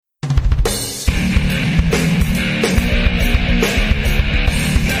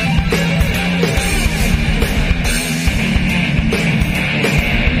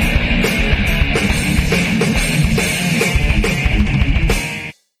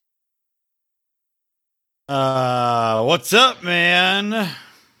What's up, man?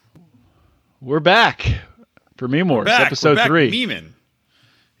 We're back for Meme Wars, episode 3. Memeing.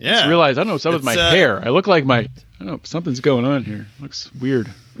 Yeah. I just realized, I don't know what's up with my hair. I look like I don't know, something's going on here. Looks weird.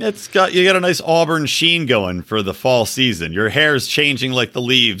 You got a nice auburn sheen going for the fall season. Your hair's changing like the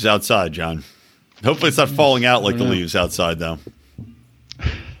leaves outside, John. Hopefully it's not falling out like the leaves outside, though.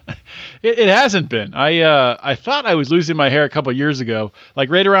 It hasn't been. I thought I was losing my hair a couple of years ago. Like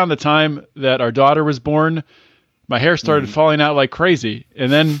right around the time that our daughter was born, my hair started falling out like crazy.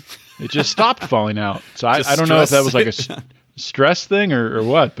 And then it just stopped falling out. So I don't know if that was like a stress thing or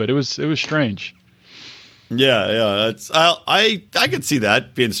what, but it was strange. Yeah. I could see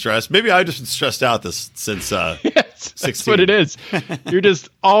that being stressed. Maybe I've just been stressed out since yes, 16. That's what it is. You're just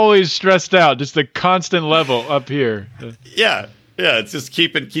always stressed out, just a constant level up here. Yeah, it's just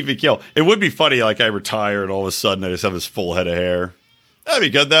keeping kill. It would be funny, like I retire and all of a sudden I just have this full head of hair. That'd be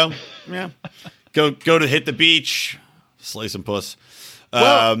good though. Yeah, go to hit the beach, slay some puss.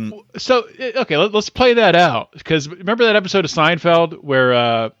 Let's play that out, because remember that episode of Seinfeld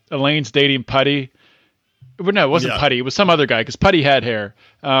where Elaine's dating Putty? Well, no, it wasn't Putty. It was some other guy, because Putty had hair.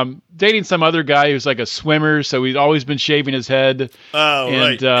 Dating some other guy who's like a swimmer, so he's always been shaving his head. Oh,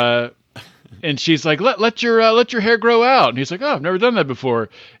 right. And she's like, let your hair grow out. And he's like, oh, I've never done that before.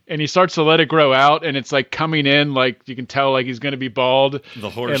 And he starts to let it grow out, and it's like coming in, like you can tell, like he's going to be bald. The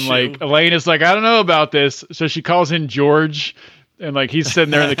horseshoe. And like Elaine is like, I don't know about this. So she calls in George, and like he's sitting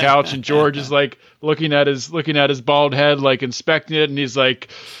there on the couch, and George is like looking at his bald head, like inspecting it, and he's like,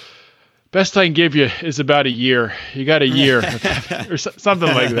 best I can give you is about a year. You got a year, or something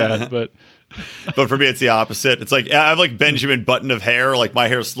like that. But for me, it's the opposite. It's like I have like Benjamin Button of hair. Like my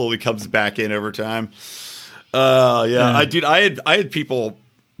hair slowly comes back in over time. I had people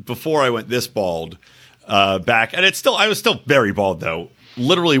before I went this bald back, and I was still very bald though.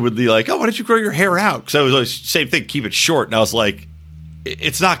 Literally would be like, oh, why don't you grow your hair out? Because I was always same thing, keep it short. And I was like,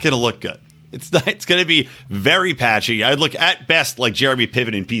 it's not going to look good. It's going to be very patchy. I'd look at best like Jeremy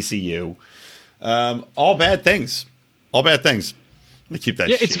Piven in PCU. All bad things. Let me keep that.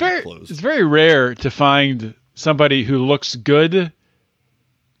 It's very rare to find somebody who looks good,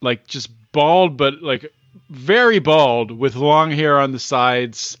 like just bald, but like very bald with long hair on the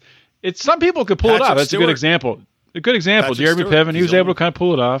sides. Some people could pull it off. That's a good example. Jeremy Piven, he was able to kind of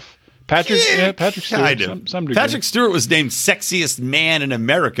pull it off. Patrick Stewart, some degree. Patrick Stewart was named sexiest man in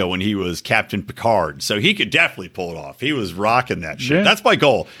America when he was Captain Picard, so he could definitely pull it off. He was rocking that shit. Yeah. That's my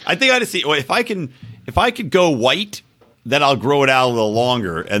goal. I think I just see if I could go white, then I'll grow it out a little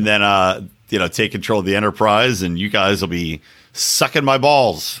longer, and then take control of the Enterprise, and you guys will be sucking my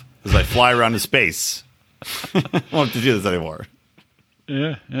balls as I fly around in space. I won't have to do this anymore.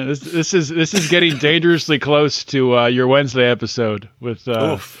 Yeah. This is getting dangerously close to your Wednesday episode with.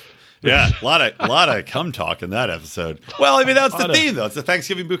 Yeah, a lot of cum talk in that episode. Well, I mean that's the theme though. It's the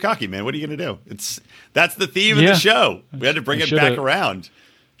Thanksgiving bukkake, man. What are you going to do? That's the theme of the show. We had to bring it back around.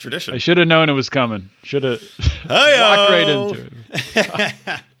 Tradition. I should have known it was coming. Should have walked right into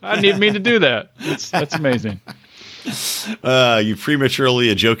it. I didn't even mean to do that. That's amazing. You prematurely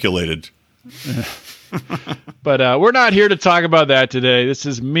ejaculated. But we're not here to talk about that today. This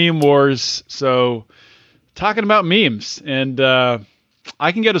is Meme Wars, so talking about memes, and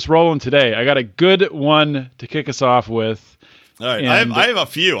I can get us rolling today. I got a good one to kick us off with. All right, I have a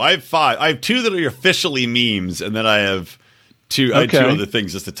few. I have 5. I have 2 that are officially memes, and then I have two other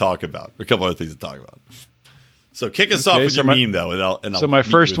things just to talk about. A couple other things to talk about. So kick us off with your meme, though. And I'll my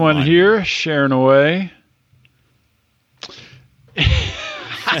first one here, sharing away.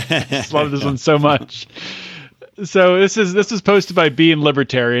 I love this one so much. So this is posted by Being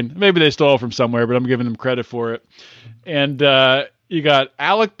Libertarian. Maybe they stole it from somewhere, but I'm giving them credit for it. And you got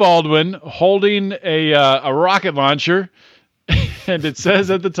Alec Baldwin holding a rocket launcher, and it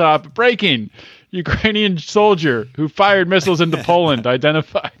says at the top, "Breaking: Ukrainian soldier who fired missiles into Poland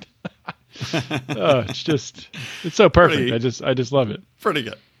identified." It's so perfect. I just love it. Pretty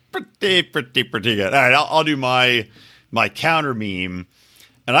good. Pretty good. All right, I'll do my counter meme.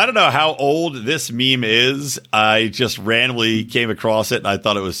 And I don't know how old this meme is. I just randomly came across it, and I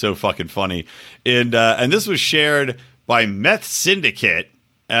thought it was so fucking funny. And this was shared by Meth Syndicate,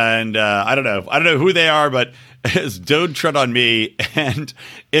 and I don't know who they are, but it's "Don't Tread on Me," and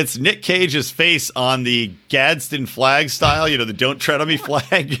it's Nick Cage's face on the Gadsden flag style, the "Don't Tread on Me"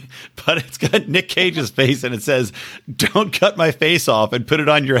 flag, but it's got Nick Cage's face, and it says, "Don't cut my face off and put it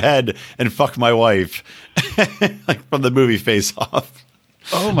on your head and fuck my wife," like from the movie Face Off.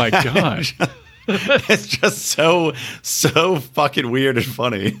 Oh my god! It's just so fucking weird and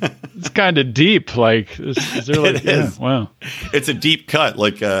funny. It's kind of deep. Like, is there like, It is. Yeah, wow. It's a deep cut,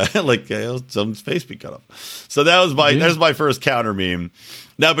 like someone's face be cut off. So that was my first counter meme.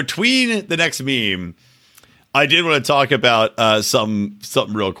 Now, between the next meme, I did want to talk about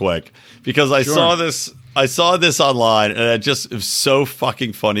something real quick because I saw this online and it just was so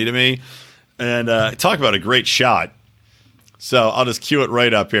fucking funny to me. And talk about a great shot. So I'll just cue it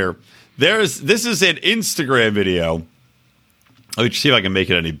right up here. This is an Instagram video. Let me see if I can make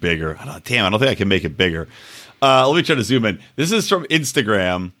it any bigger. I don't think I can make it bigger. Let me try to zoom in. This is from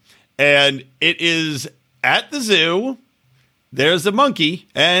Instagram, and it is at the zoo. There's a monkey,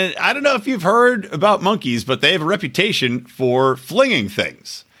 and I don't know if you've heard about monkeys, but they have a reputation for flinging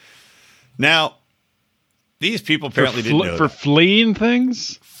things. Now, these people apparently didn't know for that. fleeing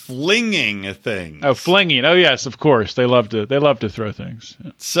things. Flinging things. Oh, flinging. Oh, yes, of course. They love to throw things.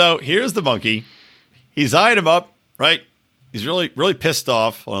 Yeah. So here's the monkey. He's eyeing him up, right? He's really, really pissed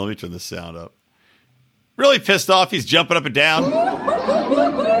off. Hold on, let me turn the sound up. Really pissed off. He's jumping up and down. The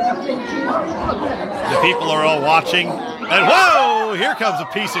people are all watching. And whoa, here comes a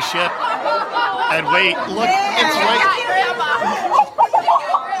piece of shit. And wait, look, it's right.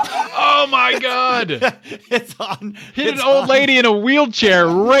 Oh my God! It's on. Hit an old lady in a wheelchair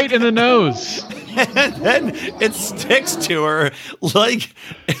right in the nose. And then it sticks to her like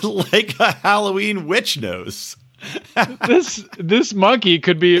a Halloween witch nose. This monkey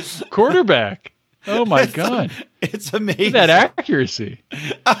could be a quarterback. Oh my God! It's amazing. Look at that accuracy.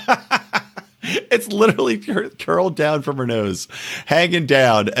 It's literally curled down from her nose, hanging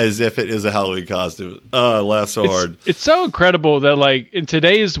down as if it is a Halloween costume. Oh, I laugh so hard. It's so incredible that, like, in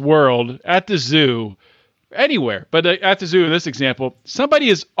today's world, at the zoo, anywhere, but at the zoo in this example, somebody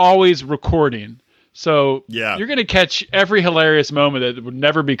is always recording. So you're going to catch every hilarious moment that would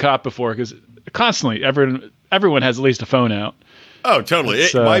never be caught before because constantly everyone has at least a phone out. Oh, totally.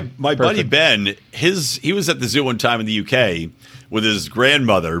 My buddy Ben, he was at the zoo one time in the UK with his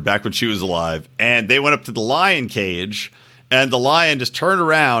grandmother back when she was alive, and they went up to the lion cage, and the lion just turned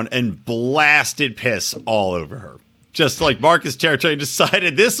around and blasted piss all over her. Just like Marcus territory,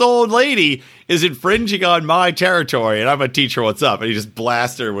 decided this old lady is infringing on my territory, and I'm going to teach her what's up. And he just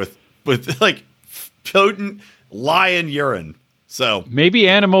blasted her with like potent lion urine. So maybe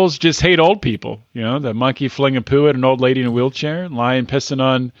animals just hate old people. You know, the monkey flinging poo at an old lady in a wheelchair, lion pissing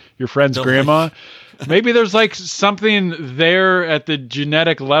on your friend's grandma. Maybe there's like something there at the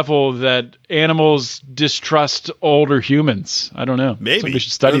genetic level that animals distrust older humans. I don't know. Maybe we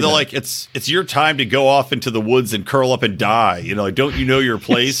should study that. Like it's your time to go off into the woods and curl up and die. You know, like, don't you know your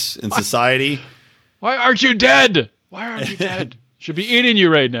place in society? Why aren't you dead? Why aren't you dead? Should be eating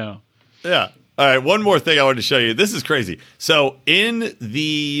you right now. Yeah. All right. One more thing I wanted to show you. This is crazy. So in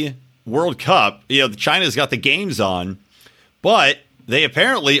the World Cup, you know, China's got the games on, but they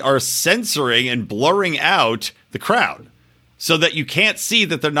apparently are censoring and blurring out the crowd so that you can't see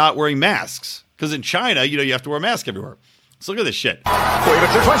that they're not wearing masks. Because in China, you know, you have to wear a mask everywhere. So look at this shit. Totally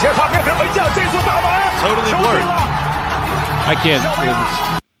blurred. I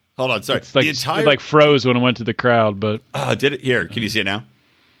can't. Hold on, sorry. It's like, it like froze when I went to the crowd, but did it? Here, can you see it now?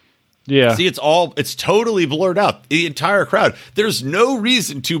 Yeah. See, it's totally blurred out. The entire crowd. There's no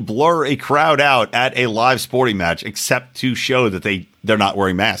reason to blur a crowd out at a live sporting match except to show that they're not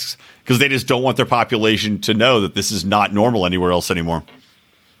wearing masks because they just don't want their population to know that this is not normal anywhere else anymore.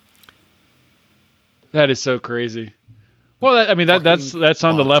 That is so crazy. Well, that's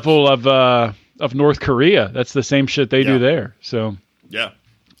on the level of North Korea. That's the same shit they do there. So yeah,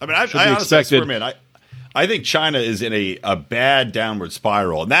 I mean, I honestly swear, man, I think China is in a bad downward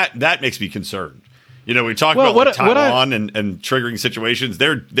spiral, and that makes me concerned. You know, we talk about Taiwan and triggering situations.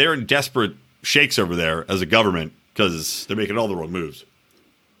 They're in desperate shakes over there as a government because they're making all the wrong moves.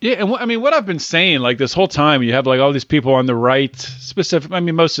 Yeah, and what I've been saying, like this whole time, you have like all these people on the right,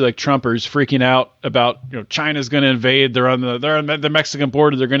 mostly like Trumpers freaking out about, you know, China's going to invade. They're on the Mexican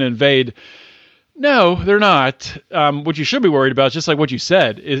border. They're going to invade. No, they're not. What you should be worried about, just like what you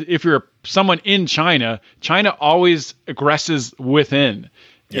said, is if you're someone in China, China always aggresses within.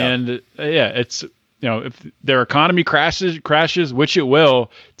 Yeah. And it's, you know, if their economy crashes, which it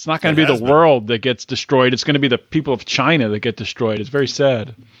will, it's not going to be the world that gets destroyed. It's going to be the people of China that get destroyed. It's very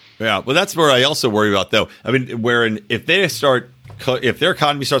sad. Yeah, well, that's where I also worry about, though. I mean, if their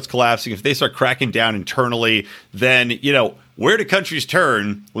economy starts collapsing, if they start cracking down internally, then, you know, where do countries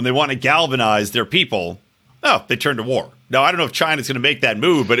turn when they want to galvanize their people? Oh, they turn to war. Now, I don't know if China's going to make that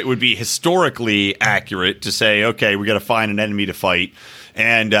move, but it would be historically accurate to say, okay, we got to find an enemy to fight.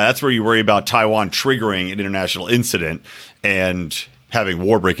 And that's where you worry about Taiwan triggering an international incident. And having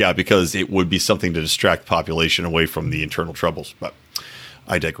war break out because it would be something to distract the population away from the internal troubles. But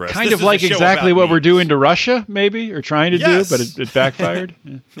I digress. Kind of like exactly what we're doing to Russia, maybe, or trying to do, but it backfired.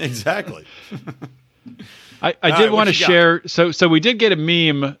 Yeah. Exactly. I did want to share. So we did get a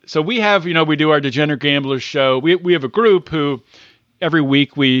meme. So we have, we do our Degenerate Gamblers show. We have a group who every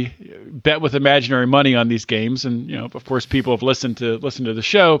week we bet with imaginary money on these games, and of course, people have listened to the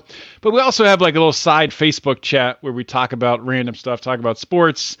show. But we also have like a little side Facebook chat where we talk about random stuff, talk about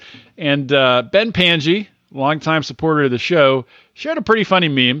sports. And Ben Pangy, longtime supporter of the show, shared a pretty funny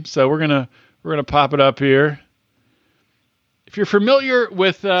meme. So we're gonna pop it up here. If you're familiar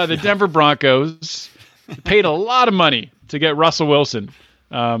with the Denver Broncos, they paid a lot of money to get Russell Wilson.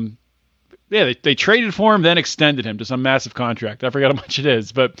 They traded for him, then extended him to some massive contract. I forgot how much it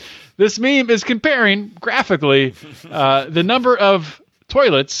is. But this meme is comparing graphically the number of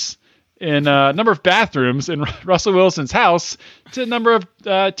toilets in number of bathrooms in Russell Wilson's house to the number of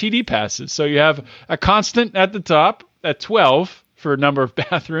TD passes. So you have a constant at the top at 12 for number of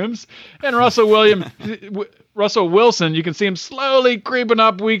bathrooms. And Russell Wilson, you can see him slowly creeping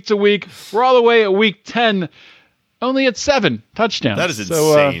up week to week. We're all the way at week 10, only at 7 touchdowns. That is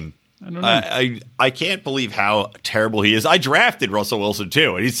insane. I don't know. I can't believe how terrible he is. I drafted Russell Wilson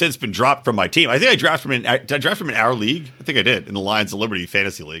too, and he's since been dropped from my team. I think did I draft him in our league? I think I did, in the Lions of Liberty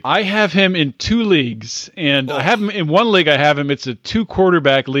Fantasy League. I have him in 2 leagues, and I have him in 1 league. I have him. It's a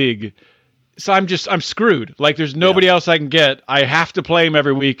 2-quarterback league. So I'm screwed. Like there's nobody else I can get. I have to play him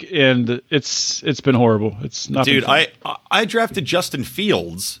every week, and it's been horrible. It's not. Dude, I drafted Justin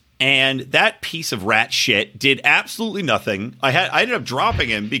Fields, and that piece of rat shit did absolutely nothing. I ended up dropping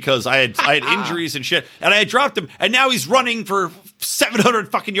him because I had injuries and shit, and I had dropped him, and now he's running for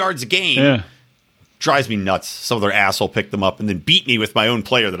 700 fucking yards a game. Yeah. Drives me nuts. Some other asshole picked them up and then beat me with my own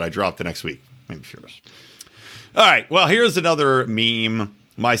player that I dropped the next week. I'm furious. All right, well, here's another meme.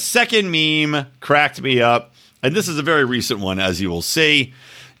 My second meme cracked me up, and this is a very recent one, as you will see.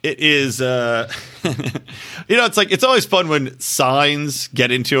 It is, it's always fun when signs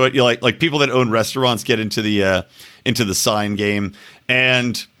get into it. You like people that own restaurants get into the sign game,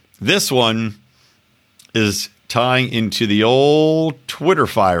 and this one is tying into the old Twitter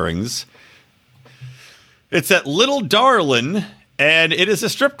firings. It's at Little Darlin', and it is a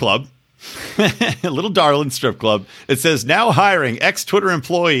strip club. Little Darlin' strip club. It says now hiring ex-Twitter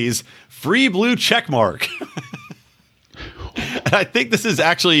employees, free blue check mark. And I think this is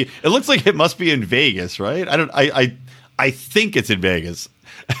actually. It looks like it must be in Vegas, right? I think it's in Vegas.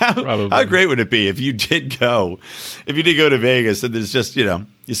 How great would it be if you did go to Vegas and there's just you're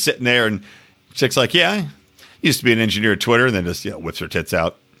sitting there and chick's like, yeah, I used to be an engineer at Twitter, and then just whips her tits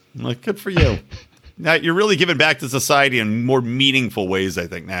out. I'm like, good for you. Now you're really giving back to society in more meaningful ways, I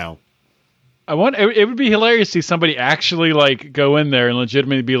think now. It would be hilarious to see somebody actually like go in there and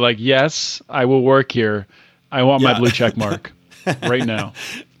legitimately be like, yes, I will work here. I want my blue check mark right now.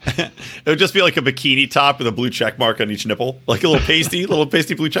 It would just be like a bikini top with a blue check mark on each nipple, like a little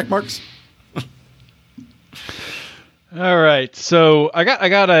pasty blue check marks. All right, so I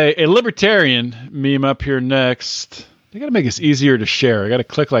got a libertarian meme up here next. They got to make this easier to share. I got to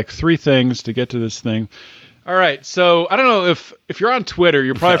click like 3 things to get to this thing. All right, so I don't know if you're on Twitter,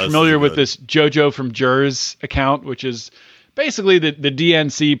 you're probably familiar with this JoJo from Jers account, which is basically the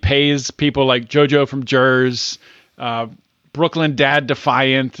DNC pays people like JoJo from Jers, Brooklyn Dad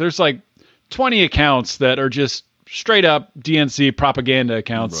Defiant. There's like 20 accounts that are just straight up DNC propaganda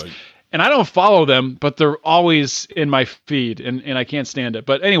accounts. Right. And I don't follow them, but they're always in my feed, and I can't stand it.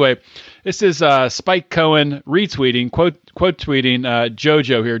 But anyway, this is Spike Cohen retweeting, quote tweeting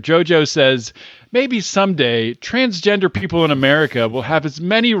JoJo here. JoJo says, maybe someday transgender people in America will have as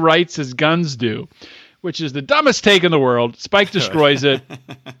many rights as guns do, which is the dumbest take in the world. Spike destroys it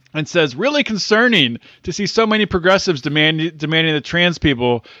and says, really concerning to see so many progressives demanding that trans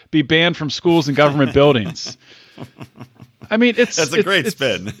people be banned from schools and government buildings. I mean, that's a great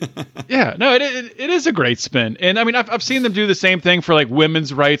spin. Yeah, no, it is a great spin. And I mean, I've seen them do the same thing for like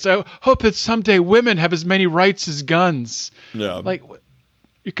women's rights. I hope that someday women have as many rights as guns. Yeah. Like,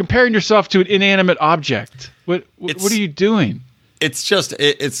 you're comparing yourself to an inanimate object. What are you doing? It's just,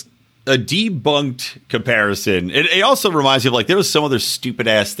 it's a debunked comparison. It also reminds me of like, there was some other stupid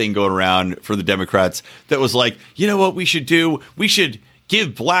ass thing going around for the Democrats that was like, you know what we should do? We should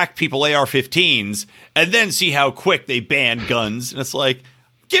give black people AR-15s and then see how quick they ban guns. And it's like,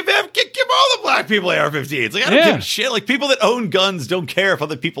 give all the black people AR-15s. Like, I don't give a shit. Like, people that own guns don't care if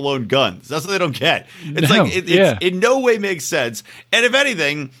other people own guns. That's what they don't get. It's it in no way makes sense. And if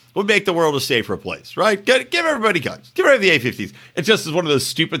anything, would make the world a safer place, right? Give everybody guns. Give everybody the AR-15s. It just is one of those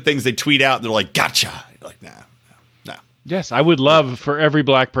stupid things they tweet out and they're like, gotcha. You're like, nah. Yes, I would love for every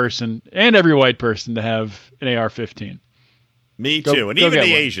black person and every white person to have an AR-15. Me too, and even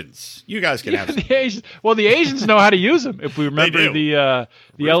the Asians. You guys can have some. The Asians. Well, the Asians know how to use them. If we remember the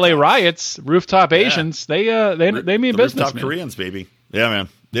LA riots, rooftop Asians, they mean business. Rooftop man. Koreans, baby. Yeah, man.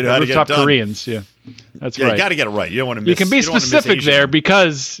 They know how to get it Rooftop done. Koreans. Yeah, that's right. You got to get it right. You don't want to miss. You can be specific there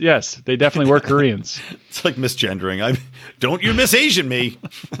because yes, they definitely were Koreans. It's like misgendering. Don't you miss Asian me?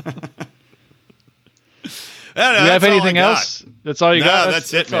 Do you have anything else? That's all you got?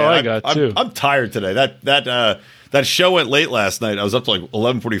 That's it, that's man. all I got, too. I'm tired today. That show went late last night. I was up to like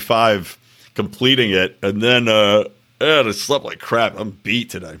 11:45 completing it, and then I slept like crap. I'm beat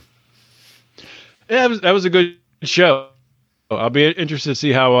today. Yeah, that was a good show. I'll be interested to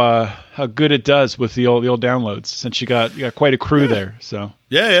see how good it does with the old downloads, since you got quite a crew there. So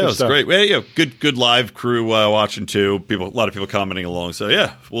yeah, it was great. Well, yeah, good live crew watching too. A lot of people commenting along. So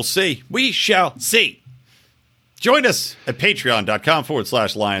yeah, we'll see. We shall see. Join us at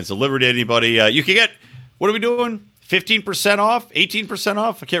patreon.com/Lions of Liberty. Anybody, you can get, what are we doing? 15% off? 18%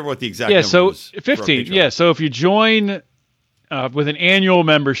 off? I can't remember what the exact number is. 15. Yeah, so if you join with an annual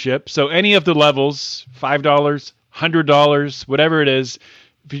membership, so any of the levels, $5, $100, whatever it is,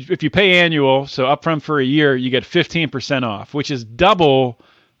 if you pay annual, so upfront for a year, you get 15% off, which is double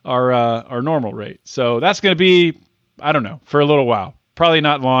our normal rate. So that's going to be, I don't know, for a little while. Probably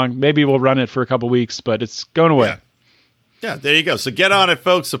not long. Maybe we'll run it for a couple weeks, but it's going away. Yeah, there you go. So get on it,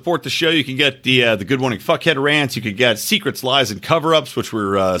 folks. Support the show. You can get the Good Morning Fuckhead rants. You can get secrets, lies, and cover-ups, which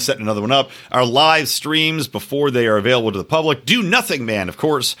we're setting another one up. Our live streams before they are available to the public. Do Nothing Man, of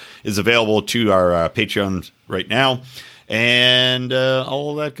course, is available to our Patreon right now, and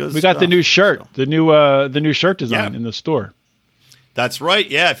all of that good stuff. We got the new shirt, the new shirt design in the store. That's right.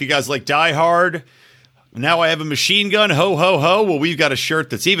 Yeah, if you guys like Die Hard. Now I have a machine gun, ho, ho, ho. Well, we've got a shirt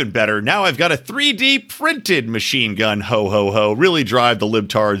that's even better. Now I've got a 3D printed machine gun, ho, ho, ho. Really drive the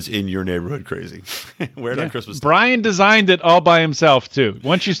libtards in your neighborhood crazy. Wear it on Christmas time. Brian designed it all by himself, too.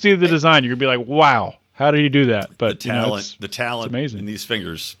 Once you see the design, you're going to be like, wow, how did he do that? But the talent amazing. In these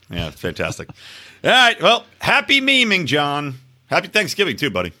fingers. Yeah, it's fantastic. All right, well, happy memeing, John. Happy Thanksgiving, too,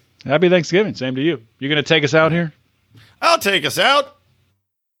 buddy. Happy Thanksgiving. Same to you. You going to take us out here? I'll take us out.